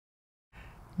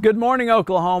Good morning,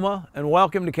 Oklahoma, and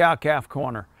welcome to Cow-Calf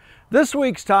Corner. This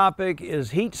week's topic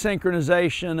is heat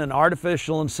synchronization and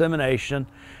artificial insemination.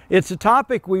 It's a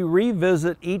topic we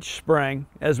revisit each spring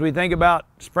as we think about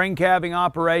spring calving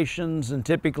operations, and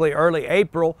typically early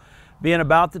April being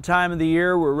about the time of the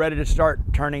year we're ready to start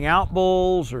turning out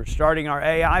bulls or starting our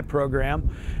AI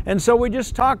program. And so we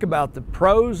just talk about the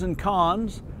pros and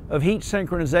cons of heat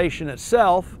synchronization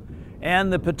itself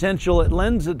and the potential it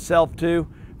lends itself to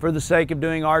for the sake of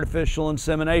doing artificial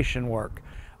insemination work.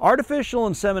 Artificial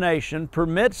insemination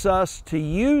permits us to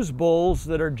use bulls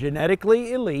that are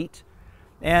genetically elite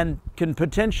and can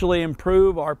potentially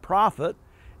improve our profit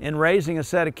in raising a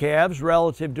set of calves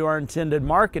relative to our intended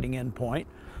marketing endpoint.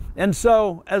 And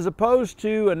so, as opposed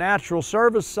to a natural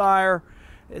service sire,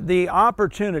 the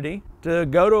opportunity to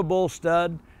go to a bull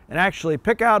stud and actually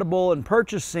pick out a bull and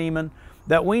purchase semen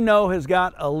that we know has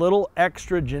got a little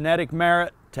extra genetic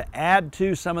merit to add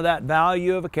to some of that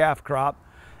value of a calf crop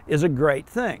is a great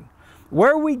thing.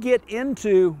 Where we get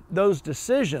into those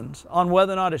decisions on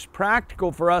whether or not it's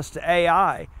practical for us to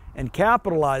AI and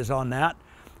capitalize on that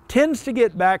tends to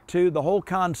get back to the whole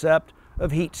concept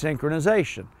of heat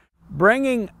synchronization.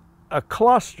 Bringing a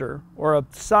cluster or a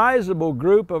sizable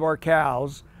group of our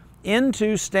cows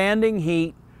into standing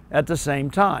heat at the same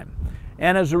time.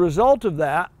 And as a result of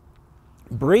that,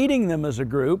 breeding them as a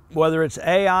group, whether it's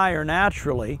AI or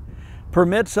naturally,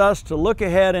 permits us to look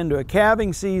ahead into a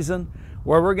calving season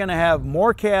where we're going to have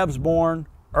more calves born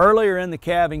earlier in the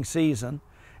calving season.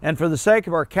 And for the sake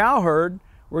of our cow herd,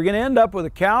 we're going to end up with a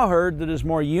cow herd that is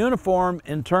more uniform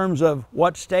in terms of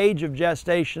what stage of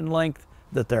gestation length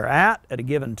that they're at a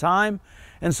given time.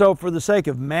 And so for the sake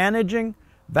of managing,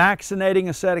 vaccinating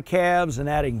a set of calves and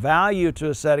adding value to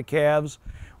a set of calves,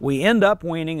 we end up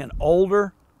weaning an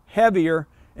older, heavier,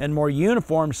 and more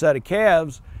uniform set of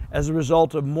calves as a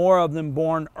result of more of them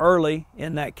born early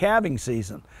in that calving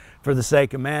season. For the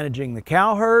sake of managing the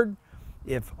cow herd,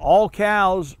 if all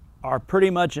cows are pretty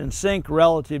much in sync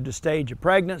relative to stage of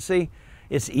pregnancy,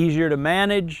 it's easier to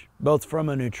manage both from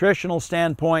a nutritional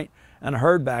standpoint and a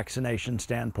herd vaccination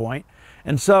standpoint.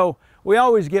 And so we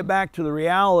always get back to the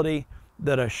reality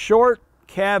that a short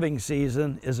calving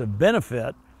season is a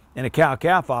benefit in a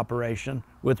cow-calf operation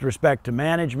with respect to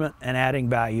management and adding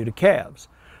value to calves.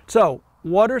 So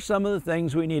what are some of the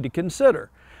things we need to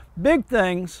consider? Big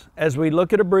things as we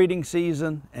look at a breeding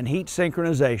season and heat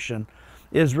synchronization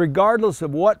is, regardless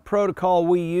of what protocol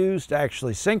we use to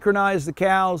actually synchronize the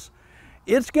cows,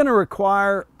 it's going to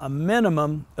require a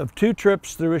minimum of 2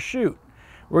 trips through a chute.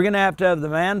 We're going to have the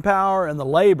manpower and the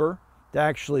labor to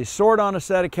actually sort on a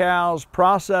set of cows,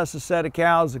 process a set of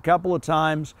cows a couple of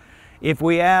times. If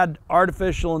we add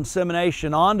artificial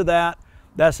insemination onto that,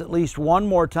 that's at least one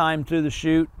more time through the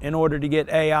chute in order to get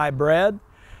AI bred.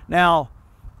 Now,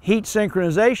 heat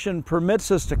synchronization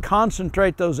permits us to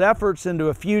concentrate those efforts into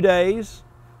a few days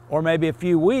or maybe a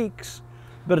few weeks,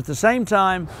 but at the same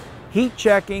time, heat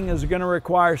checking is going to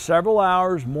require several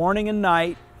hours, morning and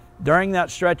night, during that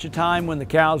stretch of time when the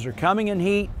cows are coming in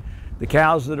heat. The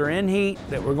cows that are in heat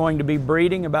that we're going to be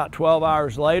breeding about 12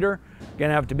 hours later are going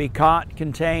to have to be caught,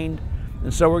 contained,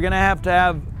 and so we're going to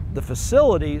have the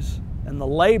facilities and the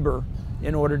labor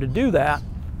in order to do that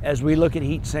as we look at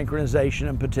heat synchronization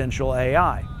and potential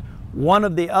AI. One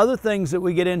of the other things that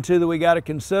we get into that we got to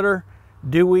consider,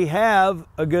 do we have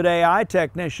a good AI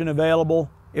technician available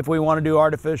if we want to do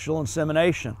artificial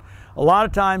insemination? A lot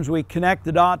of times we connect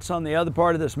the dots on the other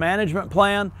part of this management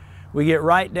plan. We get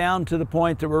right down to the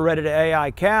point that we're ready to AI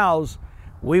cows.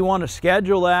 We want to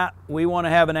schedule that. We want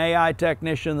to have an AI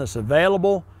technician that's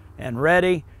available and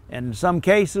ready. And in some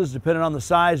cases, depending on the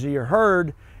size of your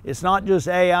herd, it's not just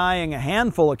AIing a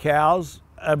handful of cows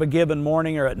of a given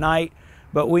morning or at night,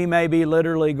 but we may be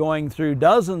literally going through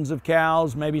dozens of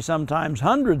cows, maybe sometimes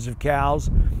hundreds of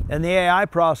cows, and the AI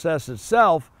process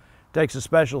itself takes a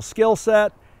special skill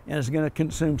set and is going to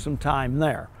consume some time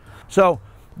there. So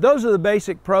those are the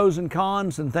basic pros and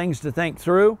cons and things to think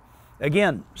through.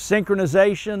 Again,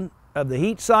 synchronization of the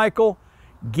heat cycle,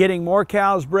 getting more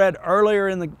cows bred earlier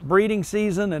in the breeding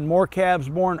season and more calves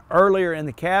born earlier in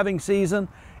the calving season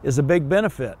is a big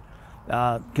benefit.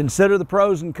 Consider the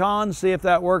pros and cons, see if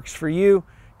that works for you.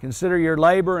 Consider your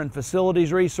labor and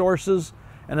facilities resources.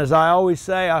 And as I always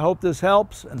say, I hope this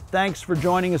helps, and thanks for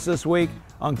joining us this week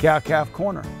on Cow-Calf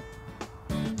Corner.